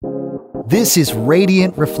This is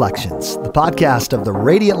Radiant Reflections, the podcast of the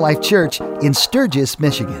Radiant Life Church in Sturgis,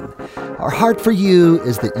 Michigan. Our heart for you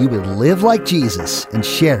is that you would live like Jesus and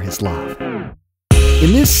share his love.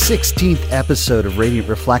 In this 16th episode of Radiant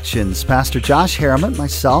Reflections, Pastor Josh Harriman,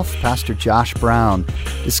 myself, Pastor Josh Brown,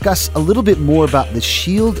 discuss a little bit more about the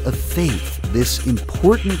shield of faith, this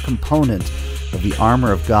important component of the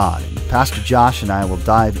armor of God. And Pastor Josh and I will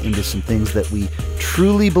dive into some things that we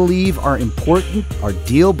truly believe are important, are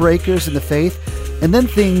deal breakers in the faith, and then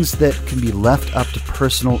things that can be left up to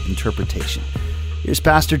personal interpretation. Here's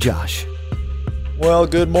Pastor Josh. Well,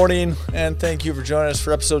 good morning, and thank you for joining us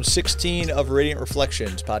for episode 16 of Radiant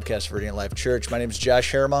Reflections, podcast for Radiant Life Church. My name is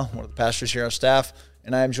Josh Harriman, one of the pastors here on staff,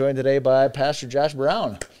 and I am joined today by Pastor Josh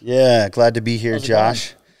Brown. Yeah, glad to be here,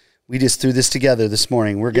 Josh. We just threw this together this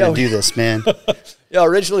morning. We're going to do this, man. Yeah,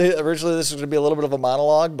 originally this was going to be a little bit of a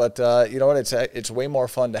monologue, but you know what? It's way more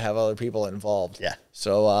fun to have other people involved. Yeah.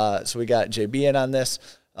 So we got JB in on this.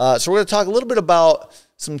 So we're going to talk a little bit about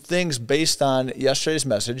some things based on yesterday's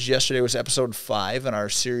message. Yesterday was episode 5 in our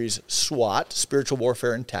series SWAT, Spiritual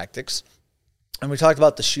Warfare and Tactics. And we talked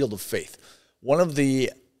about the shield of faith. One of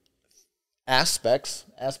the aspects,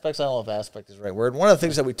 I don't know if aspect is the right word. One of the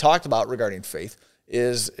things that we talked about regarding faith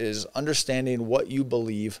is understanding what you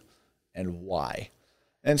believe and why.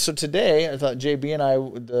 And so today, I thought JB and I,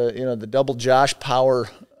 the double Josh power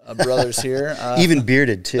brothers here. Even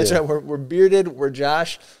bearded, too. That's right. We're bearded. We're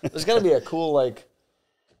Josh. There's got to be a cool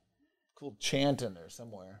chant in there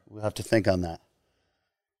somewhere. We'll have to think on that.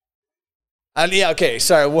 Yeah, okay.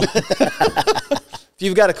 Sorry. If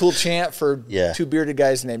you've got a cool chant for two bearded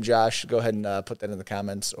guys named Josh, go ahead and put that in the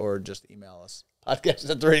comments or just email us.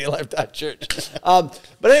 podcast@radiantlife.church.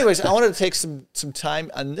 But anyways, I wanted to take some time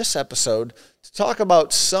on this episode to talk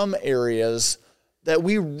about some areas that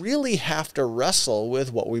we really have to wrestle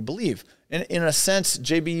with what we believe. And in a sense,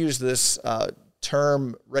 JB used this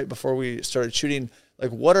term right before we started shooting, like,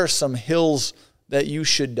 what are some hills that you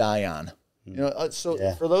should die on?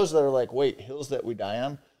 For those that are like, wait, hills that we die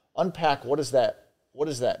on, unpack what does that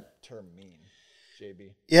term mean,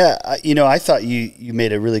 JB? Yeah, I thought you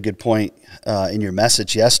made a really good point in your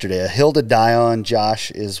message yesterday. A hill to die on, Josh,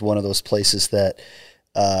 is one of those places that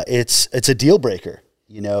it's a deal breaker.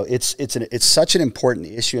 It's such an important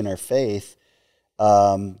issue in our faith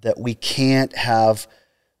that we can't have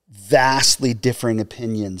vastly differing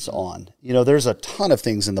opinions on. There's a ton of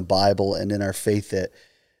things in the Bible and in our faith that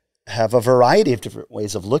have a variety of different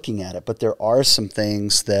ways of looking at it, but there are some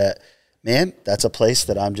things that, man, that's a place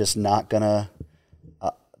that I'm just not gonna.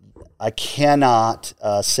 I cannot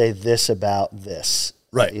say this about this.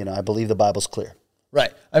 Right. I believe the Bible's clear.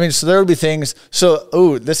 Right. I mean, so there would be things.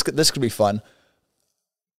 So, this could be fun.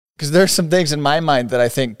 Because there's some things in my mind that I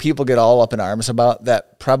think people get all up in arms about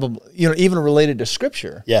that probably, even related to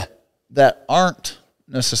Scripture. Yeah. That aren't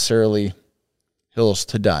necessarily hills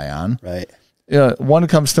to die on. Right. One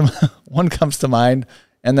comes to mind,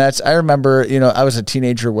 and that's, I remember, I was a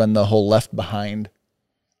teenager when the whole Left Behind.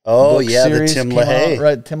 Oh, yeah, the Tim LaHaye.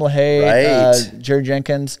 Right, Tim LaHaye, Jerry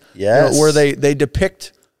Jenkins. Yes. Where they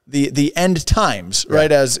depict the end times,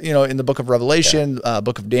 right? As, in the book of Revelation,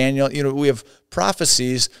 book of Daniel, we have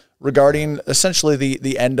prophecies regarding essentially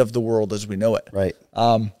the end of the world as we know it. Right.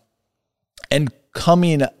 And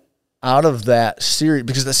coming out of that series,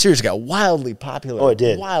 because the series got wildly popular. Oh, it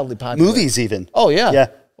did. Wildly popular. Movies even. Oh, yeah. Yeah.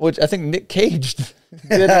 Which I think Nick Cage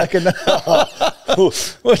did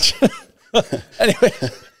which, anyway.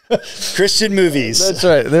 Christian movies. That's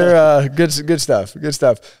right. They're good stuff. Good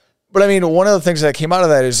stuff. But I mean, one of the things that came out of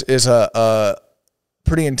that is a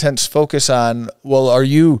pretty intense focus on, well, are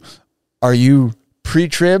you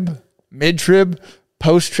pre-trib, mid-trib,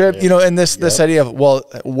 post-trib? And this idea of, well,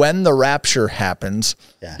 when the rapture happens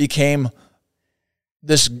became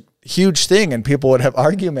this huge thing, and people would have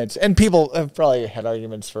arguments, and people have probably had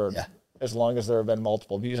arguments for as long as there have been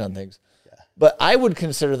multiple views on things. Yeah. But I would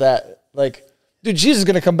consider that like, dude, Jesus is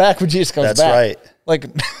going to come back when Jesus comes back. That's right. Like,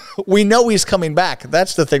 we know he's coming back.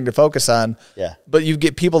 That's the thing to focus on. Yeah. But you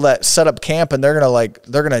get people that set up camp and they're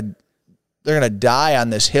going to die on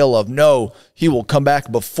this hill of, no, he will come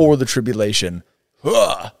back before the tribulation.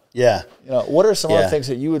 Ugh. Yeah. What are some other things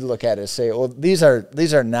that you would look at and say, well, these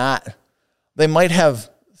are not, they might have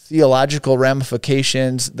theological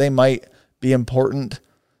ramifications. They might be important,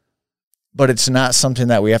 but it's not something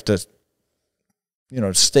that we have to,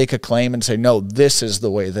 stake a claim and say, no, this is the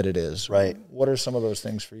way that it is. Right. What are some of those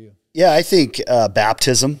things for you? Yeah, I think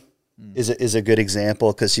baptism is a good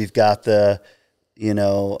example, because you've got the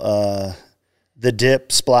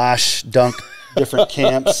dip, splash, dunk, different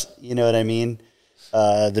camps. You know what I mean?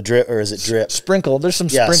 The drip, or is it drip? Sprinkle. There's some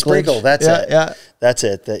sprinkle. That's it. Yeah. That's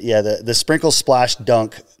it. The sprinkle, splash,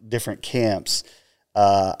 dunk, different camps.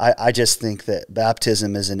 I just think that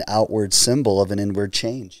baptism is an outward symbol of an inward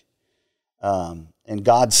change. And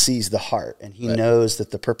God sees the heart, and he knows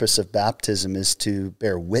that the purpose of baptism is to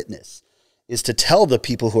bear witness, is to tell the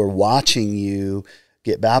people who are watching you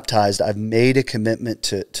get baptized, I've made a commitment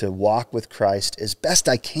to walk with Christ as best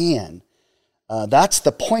I can. That's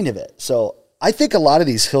the point of it. So I think a lot of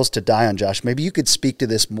these hills to die on, Josh, maybe you could speak to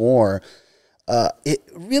this more. It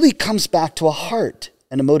really comes back to a heart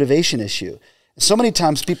and a motivation issue. So many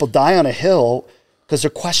times people die on a hill because they're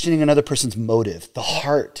questioning another person's motive, the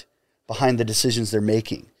heart behind the decisions they're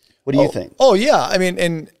making. What do you think? Oh yeah, I mean,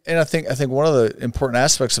 and I think one of the important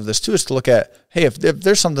aspects of this too is to look at, hey, if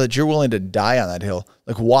there's something that you're willing to die on that hill,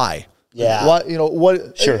 like why? Yeah. Why,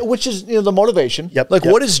 what? Sure. Which is the motivation. Yep.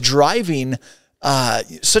 What is driving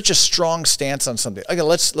such a strong stance on something? Okay,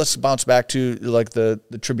 let's bounce back to like the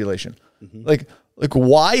tribulation. Mm-hmm. Like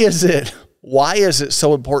why is it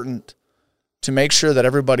so important to make sure that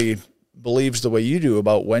everybody believes the way you do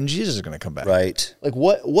about when Jesus is going to come back? Right. Like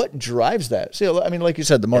what drives that? See, I mean, like you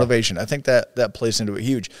said, the motivation, I think that plays into it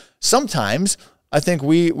huge. Sometimes I think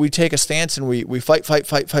we take a stance and we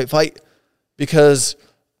fight because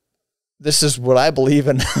this is what I believe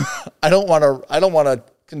in. I don't want to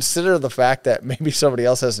consider the fact that maybe somebody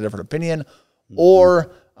else has a different opinion,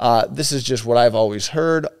 or this is just what I've always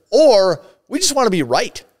heard, or we just want to be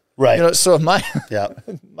right. Right. So my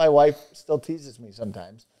wife still teases me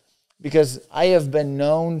sometimes because I have been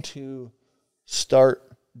known to start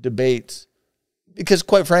debates because,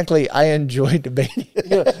 quite frankly, I enjoy debating.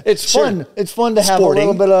 It's fun. It's fun to have a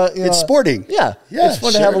little bit of. It's sporting. Yeah. It's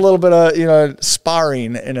fun to have a little bit of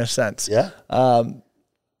sparring in a sense. Yeah. But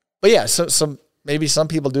yeah, so maybe some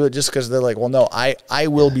people do it just because they're like, well, no, I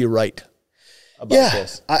will be right about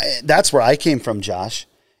this. That's where I came from, Josh.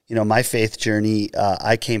 My faith journey,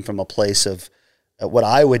 I came from a place of what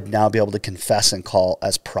I would now be able to confess and call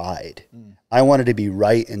as pride. I wanted to be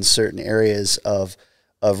right in certain areas of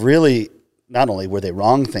really, not only were they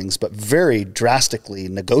wrong things, but very drastically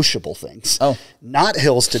negotiable things. Oh. Not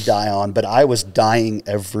hills to die on, but I was dying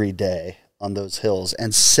every day on those hills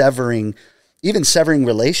and severing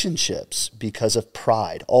relationships because of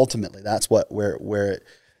pride. Ultimately, that's where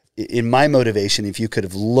in my motivation, if you could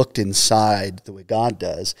have looked inside the way God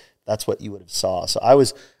does, that's what you would have saw. So I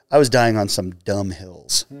was dying on some dumb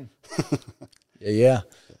hills. Yeah.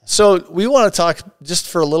 So we want to talk just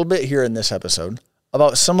for a little bit here in this episode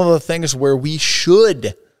about some of the things where we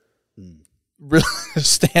should really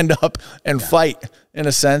stand up and fight in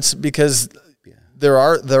a sense, because there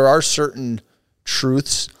are certain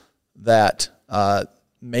truths that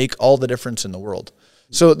make all the difference in the world.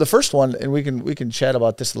 So the first one, and we can chat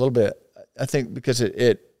about this a little bit, I think, because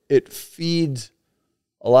it feeds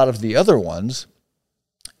a lot of the other ones,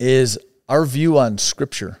 is our view on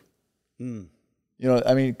Scripture.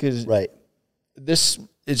 Because this,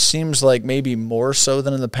 it seems like maybe more so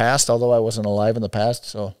than in the past, although I wasn't alive in the past,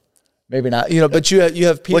 so maybe not. But you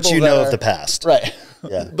have people what of the past, right?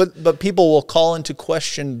 Yeah. but people will call into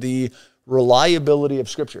question the reliability of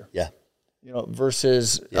Scripture. Yeah.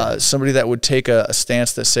 Versus somebody that would take a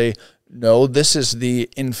stance that say, no, this is the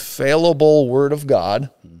infallible Word of God,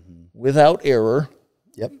 without error,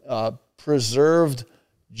 preserved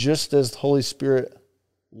just as the Holy Spirit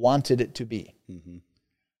wanted it to be.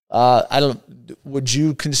 Would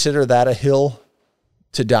you consider that a hill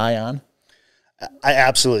to die on? I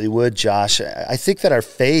absolutely would, Josh. I think that our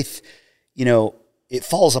faith, it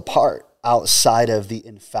falls apart outside of the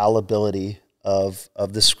infallibility of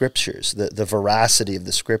the Scriptures, the veracity of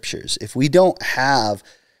the Scriptures. If we don't have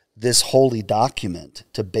this holy document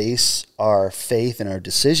to base our faith and our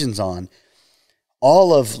decisions on,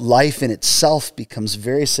 all of life in itself becomes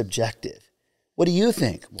very subjective. What do you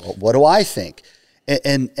think? Well, what do I think?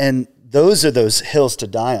 And those are those hills to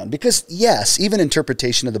die on. Because yes, even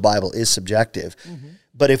interpretation of the Bible is subjective.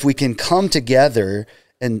 But if we can come together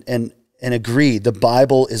and agree the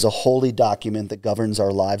Bible is a holy document that governs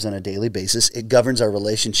our lives on a daily basis, it governs our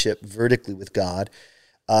relationship vertically with God,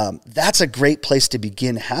 that's a great place to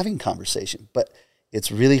begin having conversation. But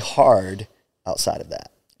it's really hard outside of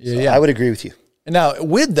that. So I would agree with you. Now,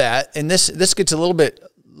 with that, and this gets a little bit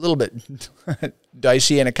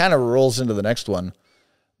dicey, and it kind of rolls into the next one.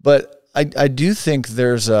 But I do think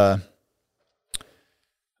there's how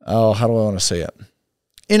do I want to say it?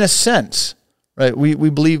 In a sense, right? We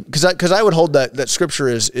believe, because I would hold that Scripture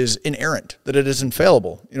is inerrant, that it is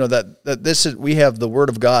infallible. That this is, we have the Word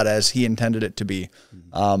of God as He intended it to be.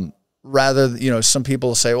 rather, some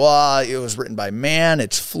people say, well, it was written by man,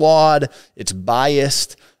 it's flawed, it's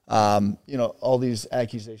biased, all these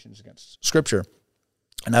accusations against Scripture.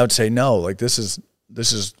 And I would say, no, like this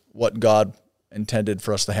is what God intended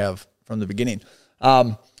for us to have from the beginning.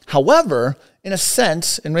 However, in a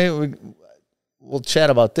sense, and maybe we'll chat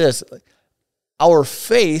about this, our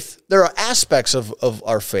faith, there are aspects of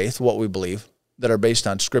our faith, what we believe, that are based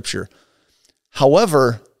on Scripture.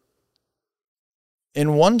 However,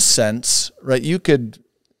 in one sense, right, you could,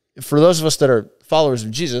 for those of us that are followers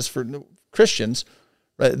of Jesus, for Christians,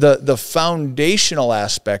 right, the foundational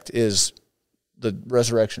aspect is the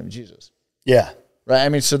resurrection of Jesus. Yeah. Right. I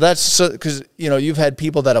mean, so that's so because you've had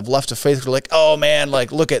people that have left the faith who are like, oh man,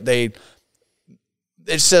 like look at it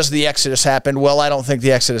says the Exodus happened. Well, I don't think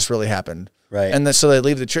the Exodus really happened. Right. And then so they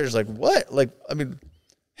leave the church like, what? Like, I mean,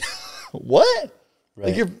 what?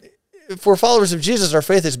 Right. Like if we're followers of Jesus, our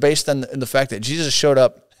faith is based on the fact that Jesus showed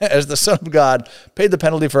up as the Son of God, paid the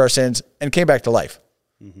penalty for our sins, and came back to life.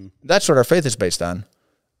 Mm-hmm. That's what our faith is based on.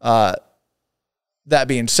 That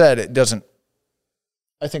being said, it doesn't.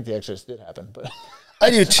 I think the Exodus did happen, but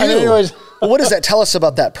I do too. Anyways. But what does that tell us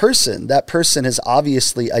about that person? That person has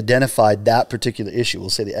obviously identified that particular issue,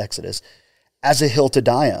 we'll say the Exodus, as a hill to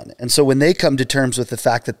die on. And so when they come to terms with the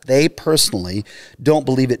fact that they personally don't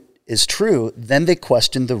believe it is true, then they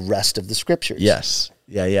question the rest of the Scriptures. Yes.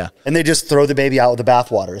 Yeah. And they just throw the baby out with the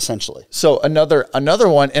bathwater, essentially. So another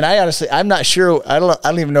one, and I'm not sure, I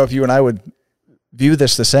don't even know if you and I would view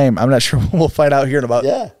this the same. I'm not sure. We'll find out here in about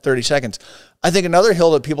 30 seconds. I think another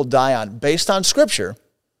hill that people die on based on Scripture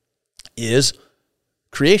is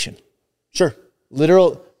creation. Sure.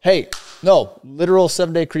 Literal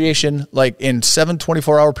 7-day creation, like in 7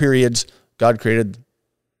 24-hour periods, God created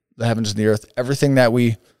the heavens and the earth. Everything that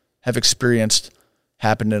we have experienced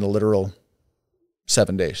happened in a literal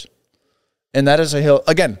 7 days. And that is a hill.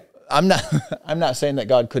 Again, I'm not saying that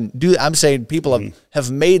God couldn't do that. I'm saying people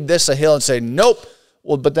have made this a hill and say, nope.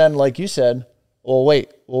 Well, but then like you said, well,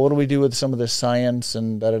 wait, what do we do with some of this science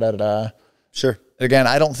and da-da-da-da-da? Sure. Again,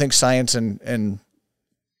 I don't think science and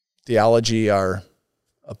theology are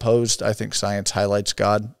opposed. I think science highlights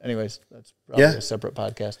God. Anyways, that's probably a separate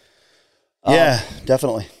podcast. Yeah,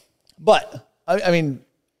 definitely. But, I mean,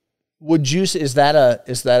 is that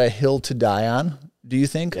a hill to die on, do you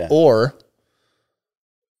think? Yeah. Or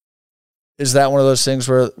is that one of those things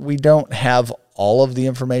where we don't have all of the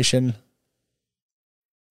information?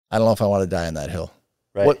 I don't know if I want to die on that hill.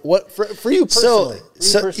 Right. What for you personally?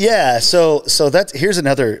 So that's here's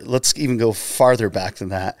another. Let's even go farther back than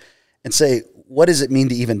that and say, what does it mean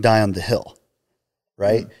to even die on the hill?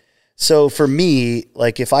 Right. Mm-hmm. So for me,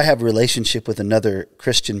 like if I have a relationship with another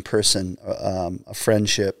Christian person, a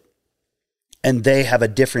friendship, and they have a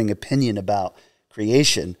differing opinion about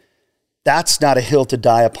creation, that's not a hill to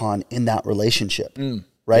die upon in that relationship.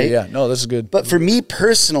 Right? Yeah. No, this is good. But for me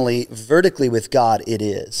personally, vertically with God, it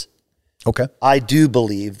is. Okay. I do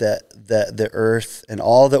believe that the earth and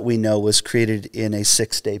all that we know was created in a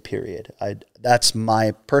 6-day period. That's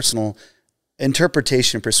my personal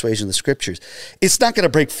interpretation and persuasion of the Scriptures. It's not going to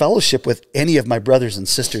break fellowship with any of my brothers and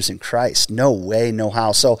sisters in Christ. No way, no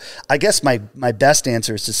how. So I guess my best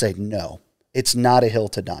answer is to say no. It's not a hill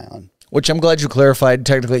to die on. Which I'm glad you clarified.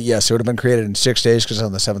 Technically, yes, it would have been created in 6 days because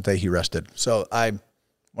on the 7th day he rested. So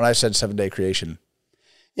when I said 7-day creation.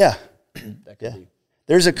 Yeah.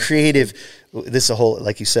 There's a creative, this is a whole,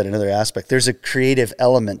 like you said, another aspect. There's a creative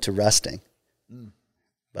element to resting.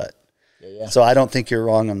 But, so I don't think you're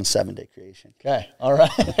wrong on the 7-day creation. Okay. All right.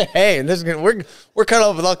 Hey, and this is good. We're coming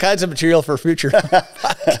up with all kinds of material for future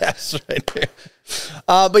podcasts right here.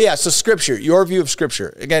 But yeah, so Scripture, your view of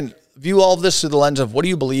Scripture. Again, view all of this through the lens of what do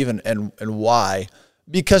you believe and why?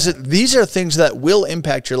 Because these are things that will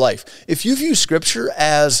impact your life. If you view Scripture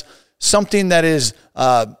as something that is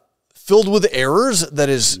filled with errors, that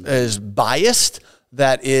is biased,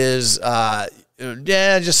 that is,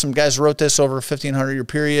 just some guys wrote this over a 1,500-year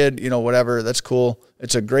period, whatever, that's cool.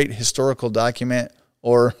 It's a great historical document,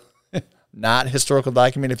 or not historical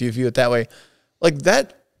document if you view it that way. Like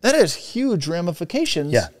that has huge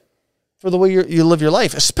ramifications for the way you live your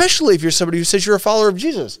life, especially if you're somebody who says you're a follower of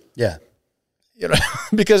Jesus. Yeah.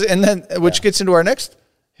 Because, and then, which gets into our next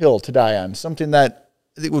hill to die on, something that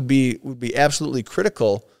I think would be absolutely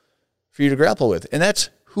critical for you to grapple with. And that's,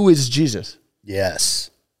 who is Jesus? Yes.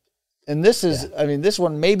 And this is, this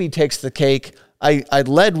one maybe takes the cake. I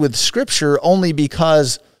led with Scripture only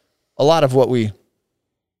because a lot of what we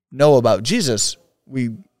know about Jesus, we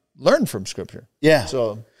learn from Scripture. Yeah.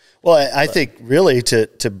 So, well, I think really to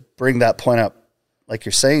bring that point up, like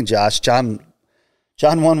you're saying, Josh, John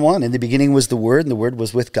John 1:1, in the beginning was the Word, and the Word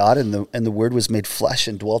was with God, and the Word was made flesh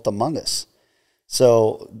and dwelt among us.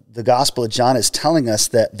 So the Gospel of John is telling us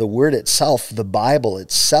that the Word itself, the Bible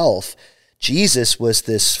itself, Jesus was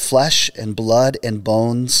this flesh and blood and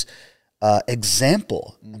bones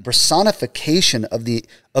example, personification of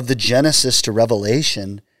the Genesis to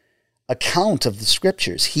Revelation account of the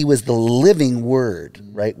Scriptures. He was the living Word,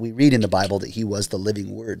 right? We read in the Bible that he was the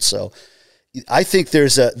living Word. So I think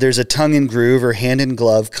there's a tongue and groove or hand in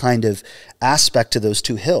glove kind of aspect to those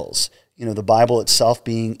two hills. You know, the Bible itself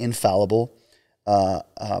being infallible,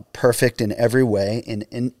 perfect in every way,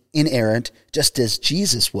 and inerrant, just as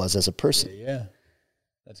Jesus was as a person. Yeah,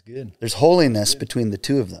 that's good. There's holiness between the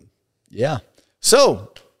two of them. Yeah.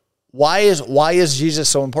 So why is Jesus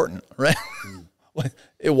so important, right?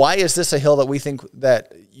 Why is this a hill that we think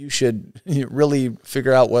that you should really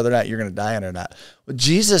figure out whether or not you're going to die on or not? Well,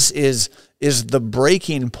 Jesus is the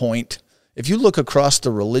breaking point. If you look across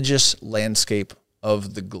the religious landscape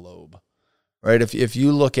of the globe, right? If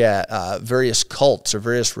you look at various cults or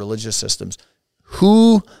various religious systems,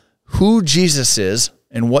 who Jesus is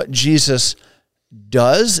and what Jesus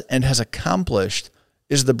does and has accomplished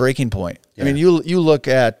is the breaking point. Yeah. I mean, you look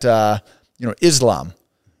at Islam.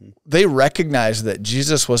 They recognize that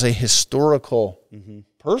Jesus was a historical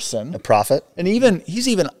person, a prophet, and he's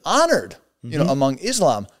even honored, among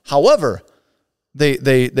Islam. However,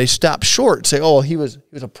 they stop short and say, "Oh, he was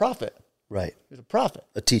a prophet." Right. He was a prophet,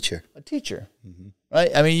 a teacher, right?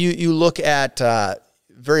 I mean, you look at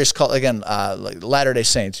various cults again, like Latter-day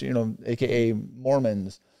Saints, aka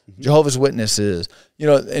Mormons, Jehovah's Witnesses,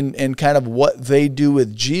 and kind of what they do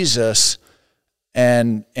with Jesus,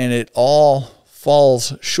 and it all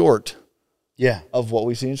falls short of what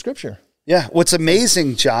we see in Scripture. Yeah. What's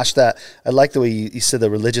amazing, Josh, that I like the way you said the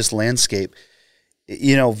religious landscape,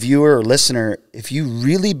 viewer or listener, if you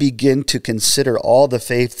really begin to consider all the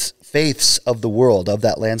faiths of the world, of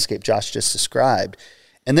that landscape Josh just described,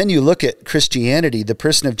 and then you look at Christianity, the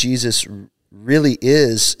person of Jesus really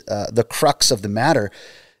is the crux of the matter,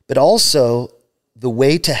 but also the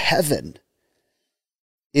way to heaven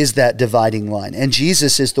is that dividing line. And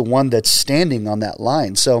Jesus is the one that's standing on that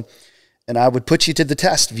line. So, and I would put you to the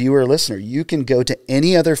test, viewer or listener. You can go to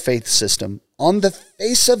any other faith system on the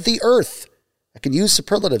face of the earth. I can use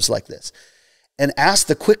superlatives like this and ask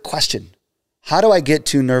the quick question, how do I get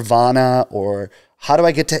to nirvana, or how do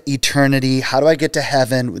I get to eternity? How do I get to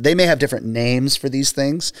heaven? They may have different names for these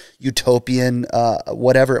things, utopian,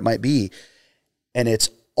 whatever it might be. And it's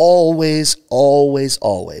always, always,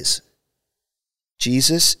 always,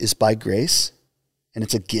 Jesus is by grace, and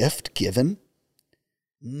it's a gift given.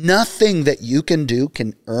 Nothing that you can do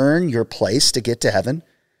can earn your place to get to heaven.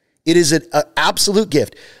 It is an absolute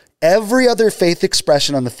gift. Every other faith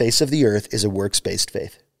expression on the face of the earth is a works-based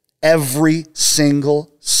faith. Every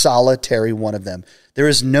single solitary one of them. There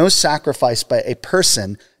is no sacrifice by a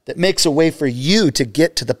person that makes a way for you to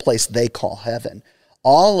get to the place they call heaven.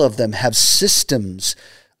 All of them have systems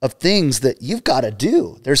of things that you've got to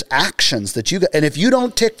do. There's actions that and if you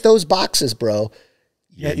don't tick those boxes, bro,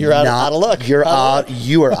 you're out of luck. You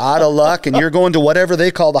are out of luck, and you're going to whatever they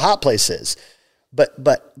call the hot place is.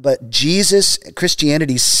 But Jesus,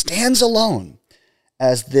 Christianity stands alone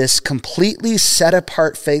as this completely set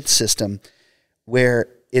apart faith system where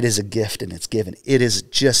it is a gift and it's given. It is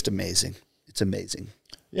just amazing. It's amazing.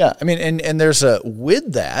 Yeah, I mean, and there's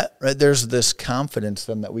with that, right, there's this confidence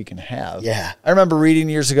then that we can have. Yeah. I remember reading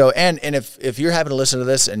years ago, and if you're having to listen to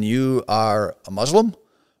this and you are a Muslim,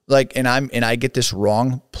 and I get this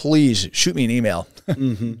wrong, please shoot me an email,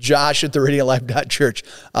 Josh@theradiantlife.church,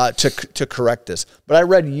 to correct this. But I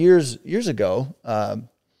read years ago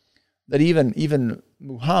that even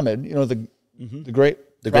Muhammad, the great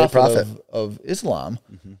prophet of Islam,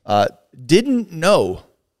 didn't know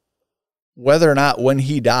whether or not when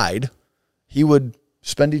he died, he would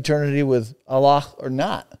spend eternity with Allah or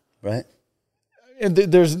not. Right. And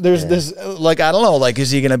there's this, I don't know,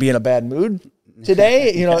 is he going to be in a bad mood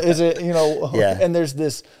today? Is it, yeah. And there's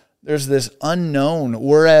this unknown.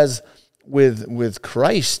 Whereas with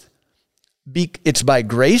Christ, it's by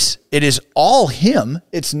grace. It is all him.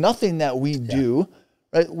 It's nothing that we do.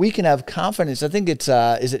 Right? We can have confidence. I think it's,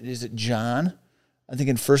 is it John? I think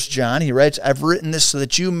in 1 John, he writes, I've written this so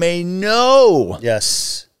that you may know.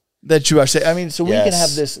 Yes. That you are saved. I mean, so we can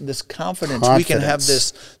have this confidence. We can have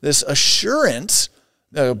this assurance,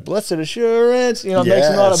 blessed assurance, makes me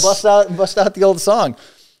want to bust out the old song.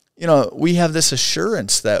 We have this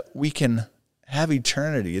assurance that we can have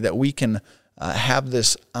eternity, that we can have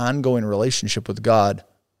this ongoing relationship with God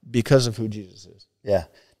because of who Jesus is. Yeah.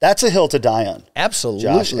 That's a hill to die on. Absolutely.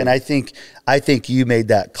 Josh. And I think you made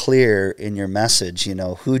that clear in your message,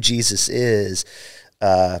 who Jesus is.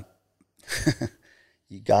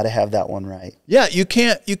 You got to have that one right. Yeah, you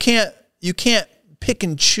can't pick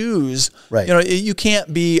and choose. Right. You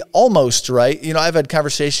can't be almost right. I've had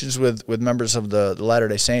conversations with members of the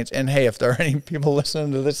Latter-day Saints, and hey, if there are any people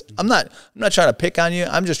listening to this, I'm not trying to pick on you.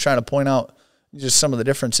 I'm just trying to point out just some of the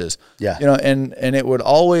differences. Yeah. And it would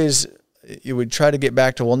always, you would try to get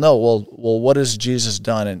back to, what has Jesus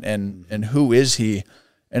done and who is he?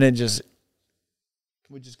 And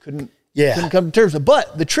we just couldn't come to terms.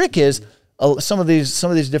 But the trick is some of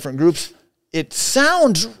these different groups, it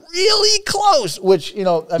sounds really close, which,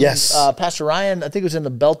 yes. Pastor Ryan, I think it was in the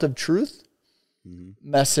Belt of Truth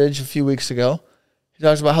message a few weeks ago. He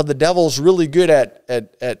talks about how the devil's really good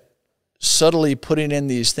at subtly putting in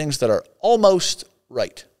these things that are almost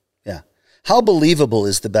right. Yeah. How believable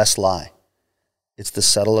is the best lie? It's the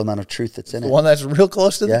subtle amount of truth that's in it. The one that's real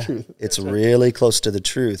close to the truth. It's really close to the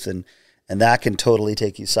truth, and that can totally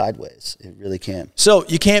take you sideways. It really can. So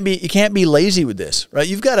you can't be lazy with this, right?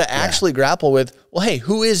 You've got to actually grapple with, well, hey,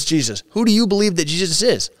 who is Jesus? Who do you believe that Jesus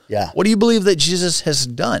is? Yeah. What do you believe that Jesus has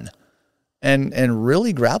done? And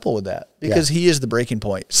really grapple with that, because he is the breaking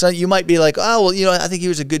point. So you might be like, oh, well, I think he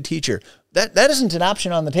was a good teacher. That isn't an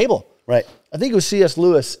option on the table. Right. I think it was C.S.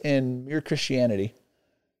 Lewis in Mere Christianity,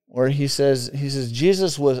 where he says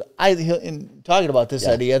Jesus was, in talking about this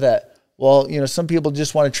idea that, well, some people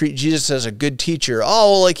just want to treat Jesus as a good teacher.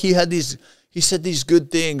 Oh, like he said these good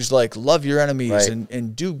things like love your enemies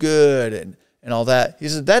and do good and all that. He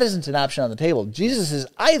said that isn't an option on the table. Jesus is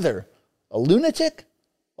either a lunatic,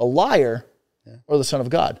 a liar, or the Son of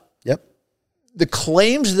God. Yep. The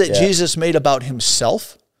claims that Jesus made about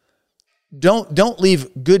himself don't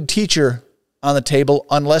leave good teacher on the table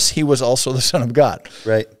unless he was also the Son of God.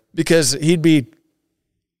 Right. Because he'd be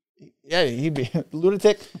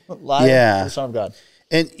lunatic, liar, the Son of God.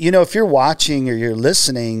 And, if you're watching or you're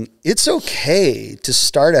listening, it's okay to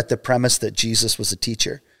start at the premise that Jesus was a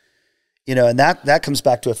teacher. And that comes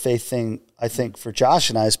back to a faith thing, I think, for Josh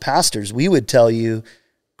and I as pastors. We would tell you,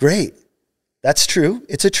 great, that's true.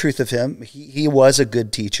 It's a truth of him. He was a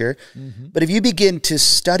good teacher. Mm-hmm. But if you begin to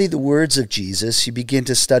study the words of Jesus, you begin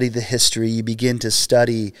to study the history, you begin to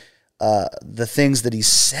study the things that he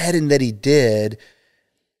said and that he did,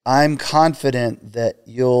 I'm confident that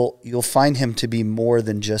you'll find him to be more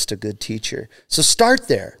than just a good teacher. So start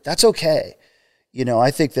there. That's okay.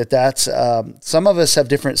 I think that's some of us have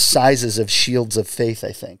different sizes of shields of faith,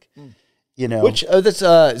 I think. Which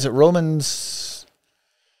is it Romans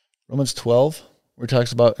 12, where it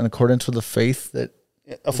talks about in accordance with the faith that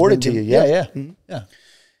afforded to you. Yeah. Mm-hmm.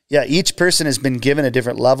 Yeah, each person has been given a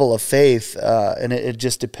different level of faith, and it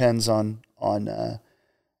just depends on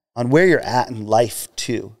where you're at in life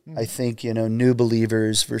too. I think, new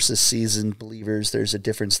believers versus seasoned believers, there's a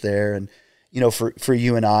difference there. And, for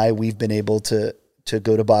you and I, we've been able to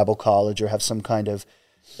go to Bible college or have some kind of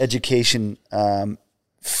education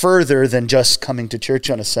further than just coming to church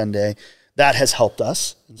on a Sunday. That has helped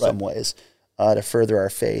us in some ways to further our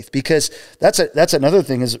faith, because that's another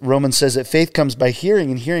thing is Romans says that faith comes by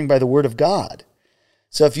hearing and hearing by the word of God.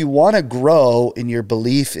 So if you want to grow in your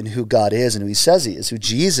belief in who God is and who he says he is, who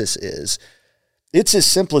Jesus is, it's as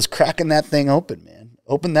simple as cracking that thing open, man.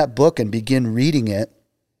 Open that book and begin reading it,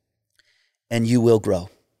 and you will grow.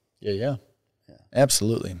 Yeah.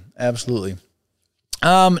 Absolutely.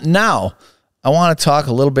 Now, I want to talk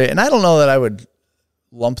a little bit, and I don't know that I would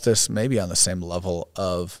lump this maybe on the same level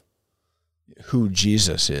of who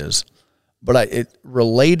Jesus is, but it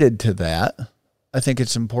related to that, I think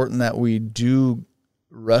it's important that we do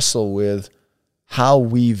wrestle with how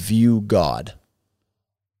we view God.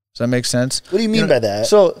 Does that make sense? What do you mean by that?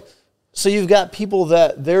 So you've got people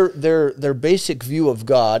that their basic view of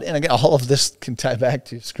God, and again, all of this can tie back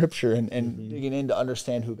to Scripture and digging in to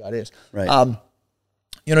understand who God is. Right.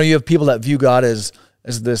 You have people that view God as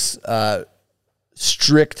this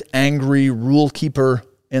strict, angry rule keeper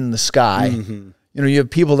in the sky. Mm-hmm. You have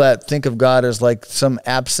people that think of God as like some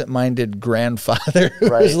absent-minded grandfather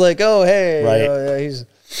who's like, oh, hey, he's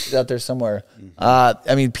out there somewhere.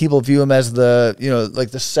 Mm-hmm. People view him as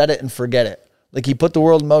like the set it and forget it. Like he put the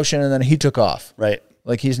world in motion and then he took off. Right.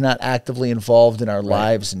 Like he's not actively involved in our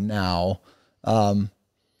lives now.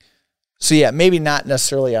 Maybe not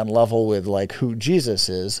necessarily on level with like who Jesus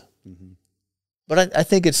is. Mm-hmm. But I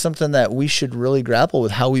think it's something that we should really grapple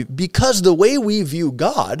with because the way we view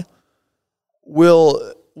God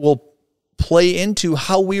will play into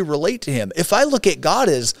how we relate to him. If I look at God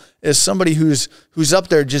as somebody who's up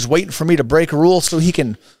there just waiting for me to break a rule so he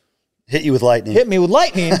can Hit you with lightning. Hit me with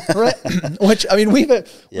lightning, right? Which, I mean, we've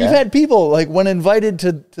had people, like, when invited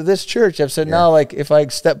to this church, have said, no, like, if I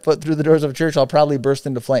step foot through the doors of a church, I'll probably burst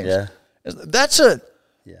into flames. Yeah. That's a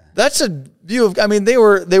view of, I mean, they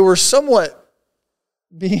were somewhat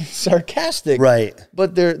being sarcastic. Right.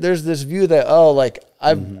 But there's this view that,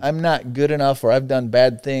 I'm not good enough, or I've done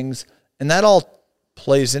bad things. And that all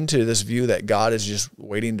plays into this view that God is just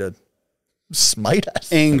waiting to smite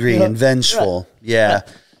us. Angry and vengeful. Right. Yeah. Right.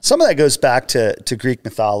 Some of that goes back to Greek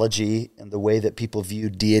mythology and the way that people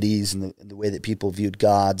viewed deities and the way that people viewed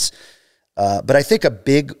gods. But I think a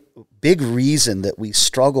big reason that we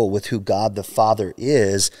struggle with who God the Father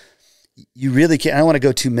is, you really can't, I don't want to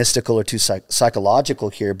go too mystical or too psychological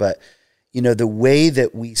here, but the way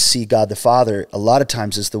that we see God the Father a lot of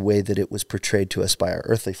times is the way that it was portrayed to us by our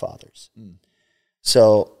earthly fathers. Mm.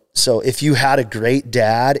 So if you had a great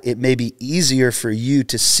dad, it may be easier for you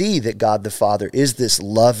to see that God the Father is this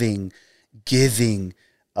loving, giving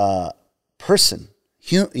person.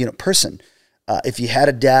 If you had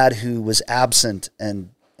a dad who was absent and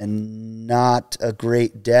not a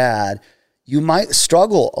great dad, you might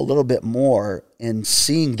struggle a little bit more in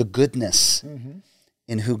seeing the goodness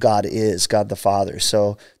in who God is, God the Father.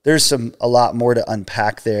 So there's a lot more to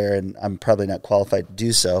unpack there, and I'm probably not qualified to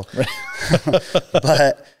do so.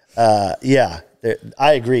 But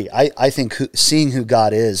I agree. I think seeing who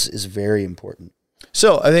God is very important.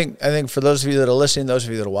 So I think for those of you that are listening, those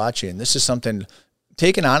of you that are watching, this is something,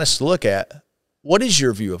 take an honest look at. What is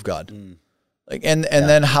your view of God? Like, and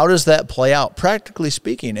then how does that play out, practically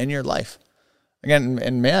speaking, in your life? Again,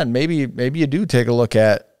 and man, maybe you do take a look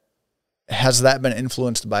at, has that been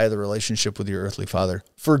influenced by the relationship with your earthly father,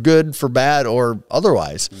 for good, for bad, or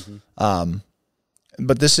otherwise?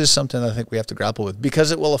 But this is something I think we have to grapple with,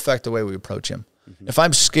 because it will affect the way we approach him. If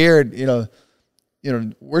I'm scared,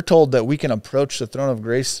 we're told that we can approach the throne of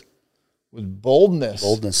grace with boldness.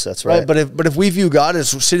 Boldness, that's right. But if we view God as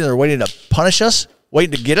sitting there waiting to punish us,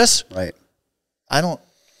 waiting to get us, right?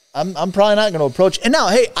 I'm probably not going to approach. And now,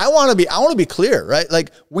 hey, I want to be clear, right?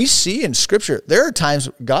 Like, we see in Scripture, there are times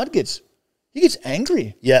God gets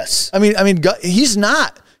angry. Yes. I mean, God, he's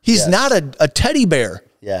not a teddy bear.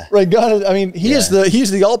 Yeah. Right. God, I mean, he's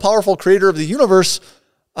the all-powerful creator of the universe.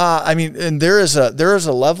 And there is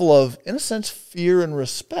a level of, in a sense, fear and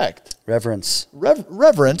respect. Reverence.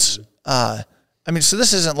 Reverence. So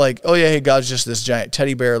this isn't like, oh yeah, hey, God's just this giant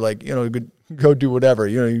teddy bear, like, go do whatever.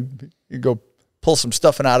 You go pull some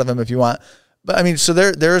stuffing out of him if you want. But I mean, so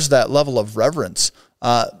there's that level of reverence.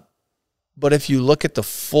 But if you look at the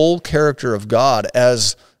full character of God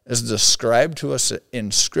as described to us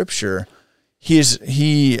in Scripture, He's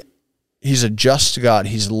a just God.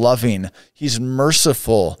 He's loving. He's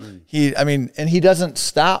merciful. And he doesn't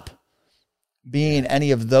stop being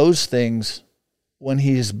any of those things when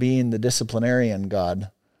he's being the disciplinarian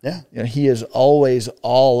God. Yeah. He is always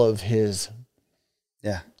all of his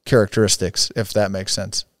characteristics, if that makes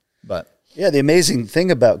sense. But the amazing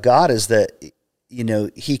thing about God is that,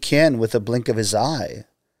 he can, with a blink of his eye,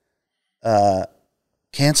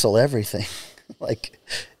 cancel everything. Like,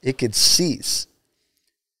 it could cease,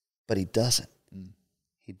 but he doesn't.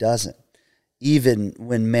 He doesn't. Even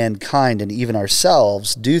when mankind and even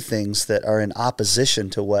ourselves do things that are in opposition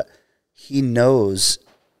to what he knows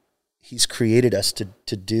he's created us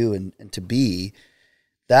to do and to be,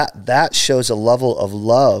 that shows a level of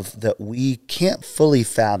love that we can't fully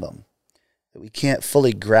fathom, that we can't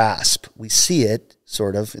fully grasp. We see it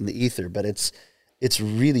sort of in the ether, but it's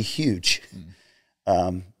really huge.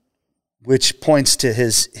 Which points to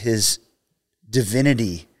his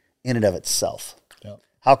divinity in and of itself. Yep.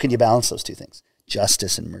 How can you balance those two things?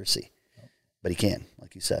 Justice and mercy. Yep. But he can,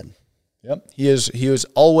 like you said. Yep. He is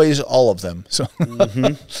always all of them. So,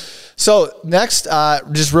 So next,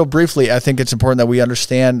 just real briefly, I think it's important that we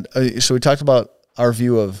understand. So we talked about our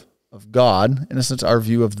view of God, in a sense, our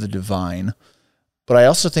view of the divine. But I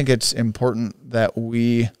also think it's important that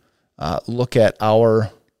we look at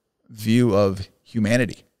our view of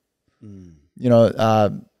humanity. I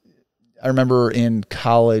remember in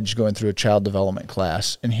college going through a child development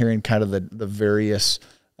class and hearing kind of the various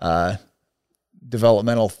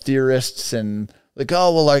developmental theorists, and like,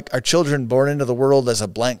 oh, well, like, are children born into the world as a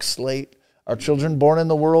blank slate? Are children born in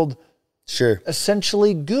the world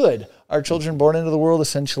essentially good? Are children born into the world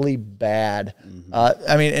essentially bad?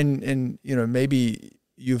 Maybe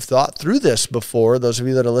you've thought through this before, those of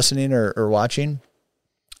you that are listening or watching.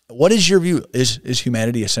 What is your view? Is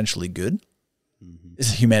humanity essentially good?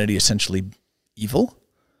 Is humanity essentially evil?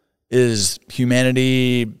 Is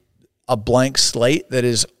humanity a blank slate that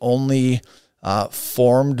is only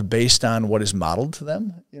formed based on what is modeled to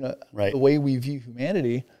them? Right. The way we view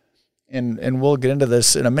humanity. and we'll get into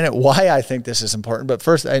this in a minute, why I think this is important. But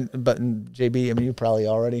first, JB, I mean, you probably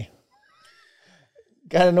already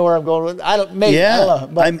kind of know where I'm going with. I don't know.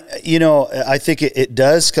 But I think it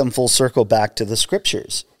does come full circle back to the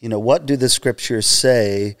scriptures. What do the scriptures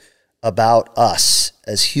say about us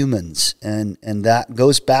as humans? And that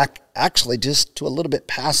goes back actually just to a little bit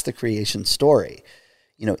past the creation story.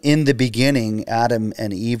 In the beginning, Adam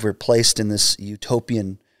and Eve were placed in this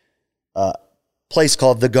utopian place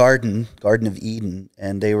called the Garden of Eden,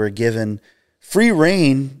 and they were given free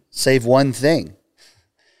reign save one thing.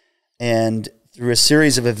 And through a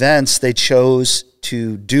series of events, they chose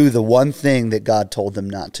to do the one thing that God told them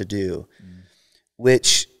not to do,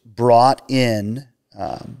 which brought in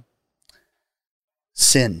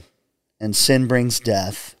sin, and sin brings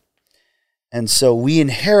death. And so we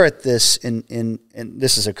inherit this and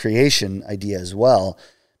this is a creation idea as well,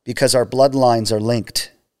 because our bloodlines are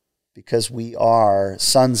linked, because we are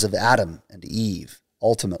sons of Adam and Eve,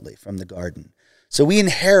 ultimately, from the garden. So we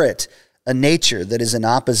inherit a nature that is in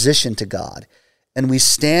opposition to God, and we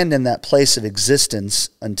stand in that place of existence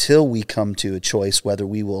until we come to a choice whether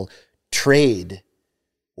we will trade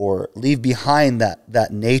or leave behind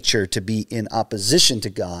that nature to be in opposition to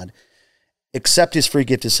God, accept his free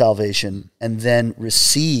gift of salvation, and then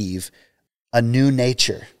receive a new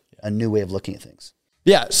nature, a new way of looking at things.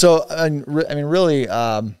 Yeah, so, I mean, really,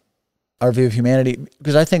 our view of humanity,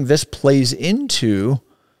 because I think this plays into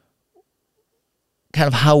kind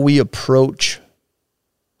of how we approach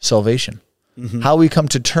salvation, how we come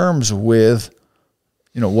to terms with,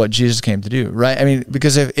 what Jesus came to do, right? I mean,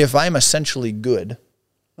 because if I'm essentially good,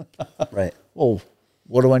 right. Well,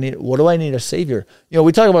 what do I need? What do I need a savior?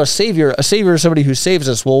 We talk about a savior. A savior is somebody who saves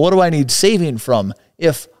us. Well, what do I need saving from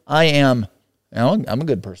if I am, I'm a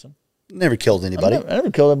good person. Never killed anybody. I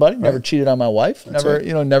never killed anybody. Right. Never cheated on my wife. That's never,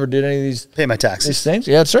 right. Never did any of these. Pay my taxes. These things.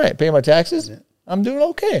 Yeah, that's right. Pay my taxes. Yeah. I'm doing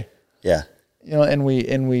okay. Yeah. And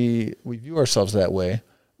we view ourselves that way,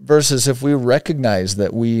 versus if we recognize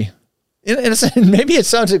that we, and maybe it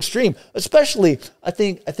sounds extreme, especially I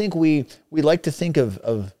think we like to think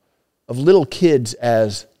of little kids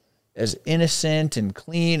as innocent and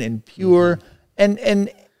clean and pure, and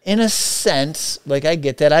in a sense, like, I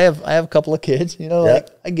get that. I have a couple of kids, like,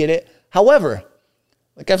 I get it. However,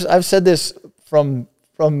 like I've said this from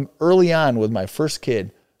early on with my first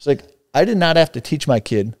kid. It's like, I did not have to teach my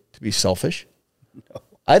kid to be selfish. No.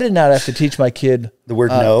 I did not have to teach my kid the word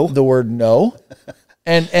no. The word no.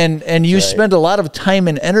 And you spend a lot of time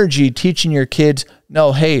and energy teaching your kids,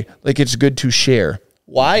 no, hey, like, it's good to share.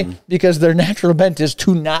 Why? Because their natural bent is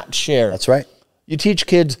to not share. That's right. You teach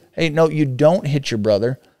kids, hey, no, you don't hit your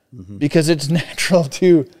brother, because it's natural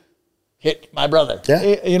to hit my brother. Yeah.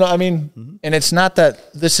 And it's not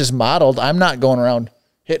that this is modeled. I'm not going around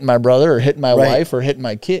hitting my brother or hitting my wife or hitting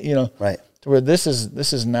my kid, right. To where this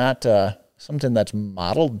is not something that's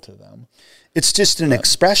modeled to them. It's just an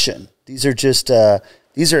expression. These are just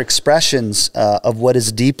these are expressions of what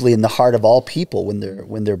is deeply in the heart of all people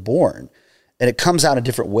when they're born, and it comes out in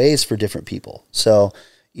different ways for different people. So,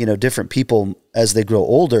 different people, as they grow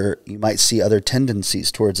older, you might see other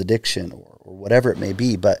tendencies towards addiction or whatever it may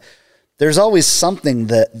be. But there's always something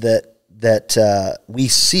that we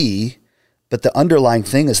see, but the underlying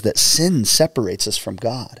thing is that sin separates us from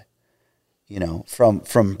God.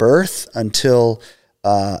 From birth until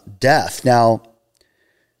death. Now,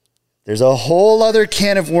 there's a whole other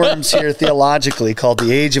can of worms here theologically called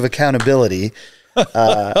the age of accountability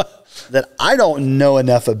that I don't know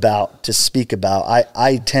enough about to speak about.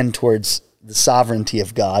 I tend towards the sovereignty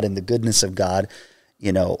of God and the goodness of God.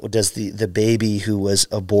 Does the baby who was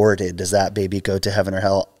aborted, does that baby go to heaven or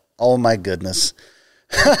hell? Oh my goodness.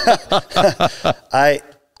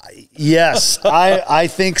 Yes, I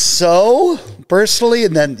think so, personally.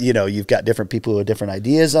 And then, you've got different people who have different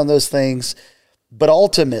ideas on those things. But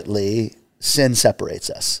ultimately, sin separates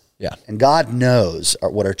us. Yeah. And God knows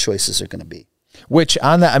what our choices are going to be. Which,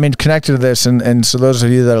 on that, connected to this, and so those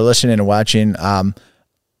of you that are listening and watching,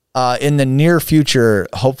 in the near future,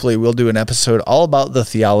 hopefully we'll do an episode all about the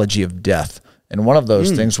theology of death. And one of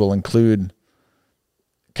those things will include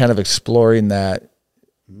kind of exploring that,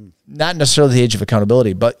 not necessarily the age of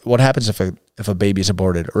accountability, but what happens if a baby is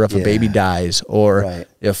aborted, or if a baby dies, or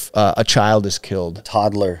if a child is killed. A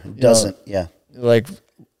toddler doesn't, Like,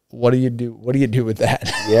 what do you do? What do you do with that?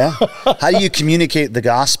 Yeah. How do you communicate the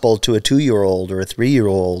gospel to a 2-year-old or a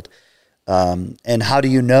 3-year-old? And how do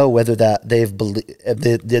you know whether that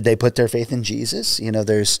did they put their faith in Jesus?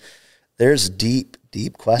 There's deep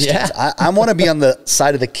deep questions. Yeah. I want to be on the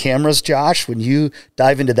side of the cameras, Josh, when you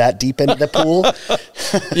dive into that deep end of the pool.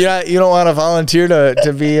 Yeah, you don't want to volunteer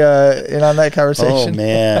to be in on that conversation. Oh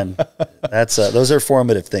man, that's those are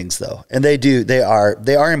formative things, though, and they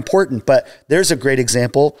are important. But there's a great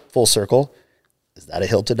example. Full circle. Is that a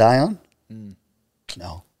hill to die on?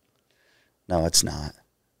 No, it's not.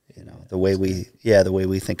 You know, the way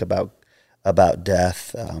we think about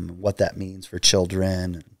death, what that means for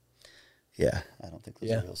children. Yeah, I don't think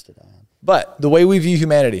those are hills to die on. But the way we view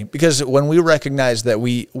humanity, because when we recognize that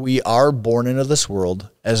we are born into this world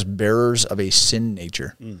as bearers of a sin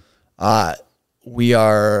nature, we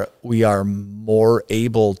are more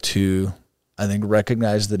able to, I think,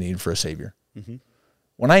 recognize the need for a Savior. Mm-hmm.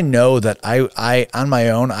 When I know that I on my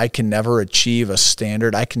own, I can never achieve a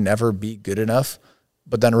standard, I can never be good enough,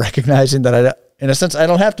 but then recognizing that in a sense, I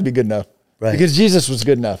don't have to be good enough. Right. Because Jesus was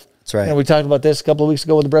good enough. That's right. You know, we talked about this a couple of weeks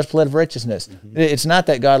ago with the breastplate of righteousness. Mm-hmm. It's not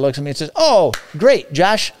that God looks at me and says, "Oh, great,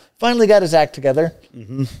 Josh finally got his act together.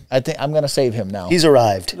 Mm-hmm. I think I'm going to save him now. He's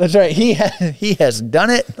arrived." That's right. He has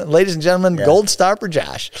done it, ladies and gentlemen. Yeah. Gold star for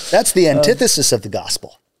Josh. That's the antithesis of the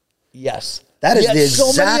gospel. Yes. That is the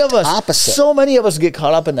exact opposite. So many of us get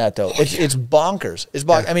caught up in that, though. It's bonkers. It's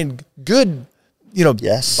bonkers. Yeah. I mean, good,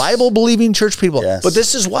 Bible-believing church people. Yes. But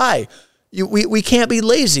this is why. We can't be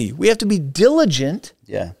lazy. We have to be diligent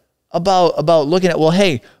about looking at, well,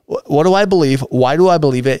 hey, what do I believe? Why do I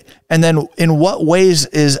believe it? And then in what ways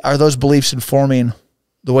are those beliefs informing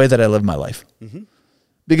the way that I live my life? Mm-hmm.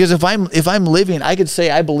 Because if I'm living, I could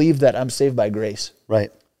say I believe that I'm saved by grace.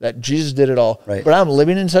 Right. That Jesus did it all. Right. But I'm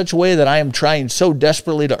living in such a way that I am trying so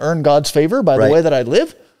desperately to earn God's favor by the way that I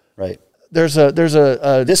live. Right. There's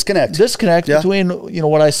a disconnect between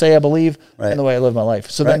what I say I believe and the way I live my life.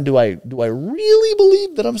 So then do I really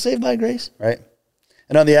believe that I'm saved by grace? Right.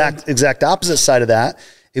 And on the exact opposite side of that,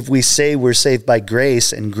 if we say we're saved by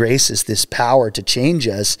grace and grace is this power to change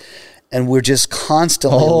us, and we're just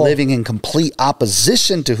constantly living in complete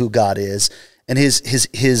opposition to who God is and his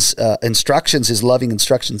instructions, his loving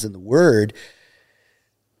instructions in the Word,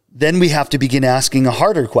 then we have to begin asking a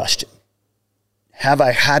harder question. Have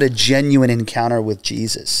I had a genuine encounter with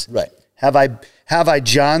Jesus? Right. Have I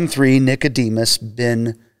John 3, Nicodemus,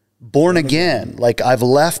 been born again? Like I've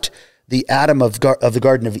left the Adam of the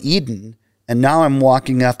Garden of Eden, and now I'm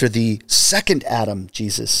walking after the second Adam,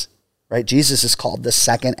 Jesus. Right? Jesus is called the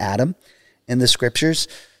second Adam in the Scriptures.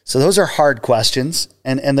 So those are hard questions,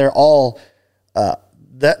 and they're all.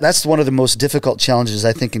 That's one of the most difficult challenges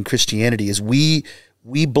I think in Christianity is we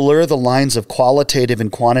blur the lines of qualitative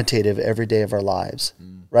and quantitative every day of our lives,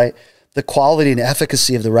 right? The quality and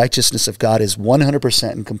efficacy of the righteousness of God is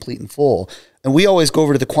 100% and complete and full. And we always go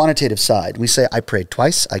over to the quantitative side. We say, I prayed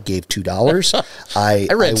twice. I gave $2.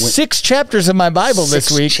 I read 6 chapters of my Bible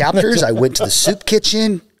this week. 6 chapters. I went to the soup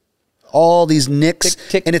kitchen. All these nicks.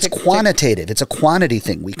 And it's quantitative. It's a quantity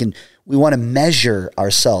thing. We want to measure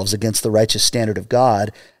ourselves against the righteous standard of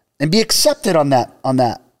God and be accepted on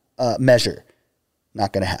that measure.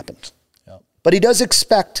 Not going to happen. Yep. But he does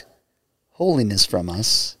expect holiness from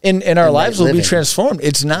us. And our lives will be transformed.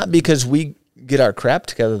 It's not because we get our crap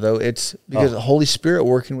together, though. It's because the Holy Spirit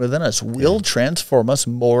working within us will transform us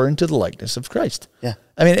more into the likeness of Christ. Yeah.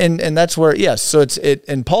 I mean, and that's where, so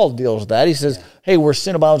and Paul deals with that. He says, hey, where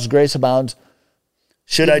sin abounds, grace abounds.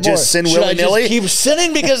 Should I just sin willy-nilly? Should I just keep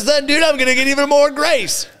sinning because then, dude, I'm going to get even more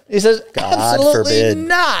grace? He says, God absolutely forbid.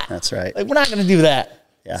 not. That's right. Like, we're not going to do that.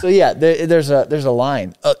 Yeah. So there's a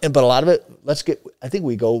line, but a lot of it. I think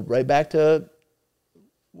we go right back to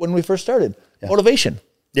when we first started. Yeah. Motivation.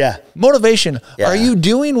 Yeah. Motivation. Yeah. Are you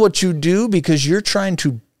doing what you do because you're trying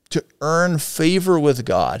to earn favor with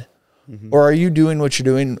God, or are you doing what you're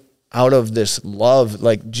doing out of this love?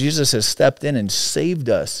 Like Jesus has stepped in and saved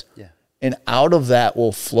us. Yeah. And out of that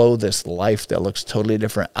will flow this life that looks totally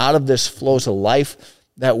different. Out of this flows a life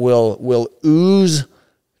that will ooze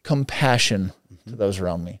compassion to those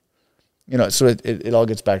around me. So it all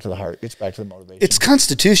gets back to the heart, gets back to the motivation. It's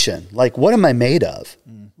constitution. Like, what am I made of,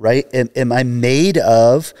 right? Am I made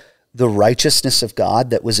of the righteousness of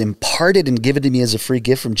God that was imparted and given to me as a free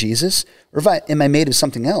gift from Jesus? Or am I made of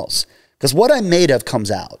something else? Because what I'm made of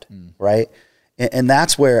comes out, right? And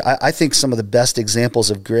that's where I think some of the best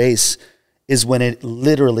examples of grace is when it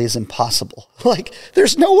literally is impossible. Like,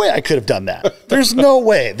 there's no way I could have done that. There's no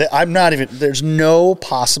way that there's no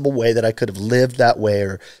possible way that I could have lived that way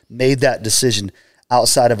or made that decision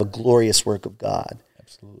outside of a glorious work of God.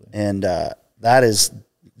 Absolutely. And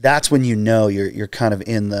that's when you're kind of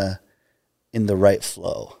in the right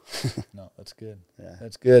flow. No, that's good. Yeah.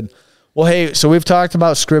 That's good. Well, hey, so we've talked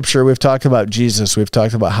about Scripture, we've talked about Jesus, we've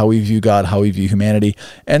talked about how we view God, how we view humanity,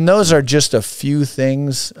 and those are just a few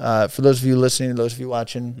things for those of you listening, those of you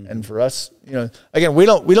watching, and for us. Again, we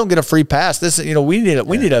don't get a free pass. This, we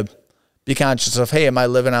need to be conscious of, hey, am I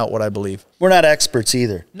living out what I believe? We're not experts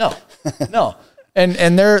either. No.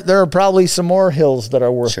 And there are probably some more hills that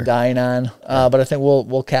are worth dying on, but I think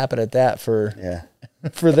we'll cap it at that for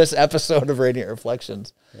this episode of Radiant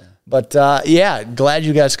Reflections. Yeah. But glad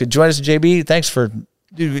you guys could join us, JB. Thanks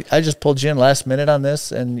dude, I just pulled you in last minute on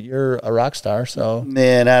this, and you're a rock star. So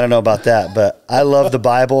man, I don't know about that, but I love the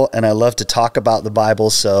Bible and I love to talk about the Bible.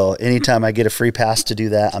 So anytime I get a free pass to do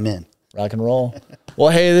that, I'm in. Rock and roll. Well,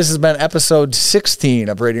 hey, this has been episode 16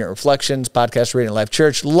 of Radiant Reflections, podcast Radiant Life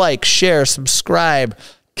Church. Like, share, subscribe,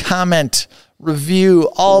 comment, review,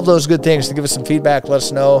 all of those good things to give us some feedback. Let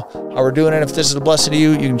us know how we're doing it. If this is a blessing to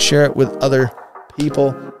you, you can share it with other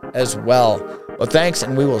people as well. Well, thanks,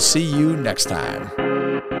 and we will see you next time.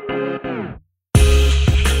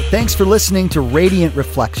 Thanks for listening to Radiant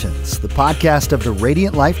Reflections, the podcast of the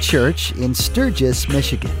Radiant Life Church in Sturgis,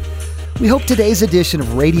 Michigan. We hope today's edition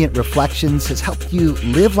of Radiant Reflections has helped you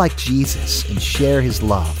live like Jesus and share his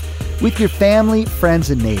love with your family, friends,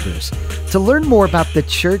 and neighbors. To learn more about the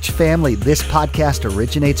church family this podcast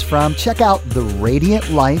originates from, check out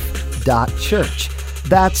theradiantlife.church.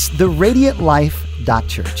 That's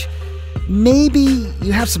theradiantlife.church. Maybe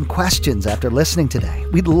you have some questions after listening today.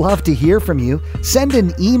 We'd love to hear from you. Send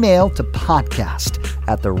an email to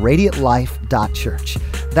podcast@theradiantlife.church.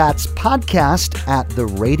 That's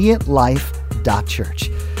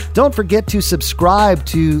podcast@theradiantlife.church. Don't forget to subscribe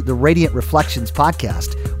to the Radiant Reflections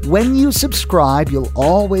podcast. When you subscribe, you'll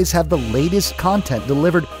always have the latest content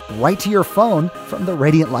delivered right to your phone from the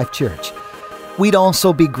Radiant Life Church. We'd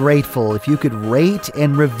also be grateful if you could rate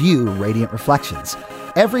and review Radiant Reflections.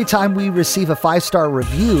 Every time we receive a 5-star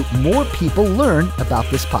review, more people learn about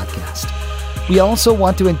this podcast. We also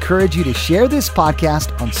want to encourage you to share this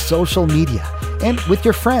podcast on social media and with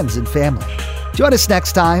your friends and family. Join us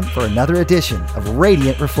next time for another edition of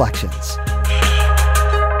Radiant Reflections.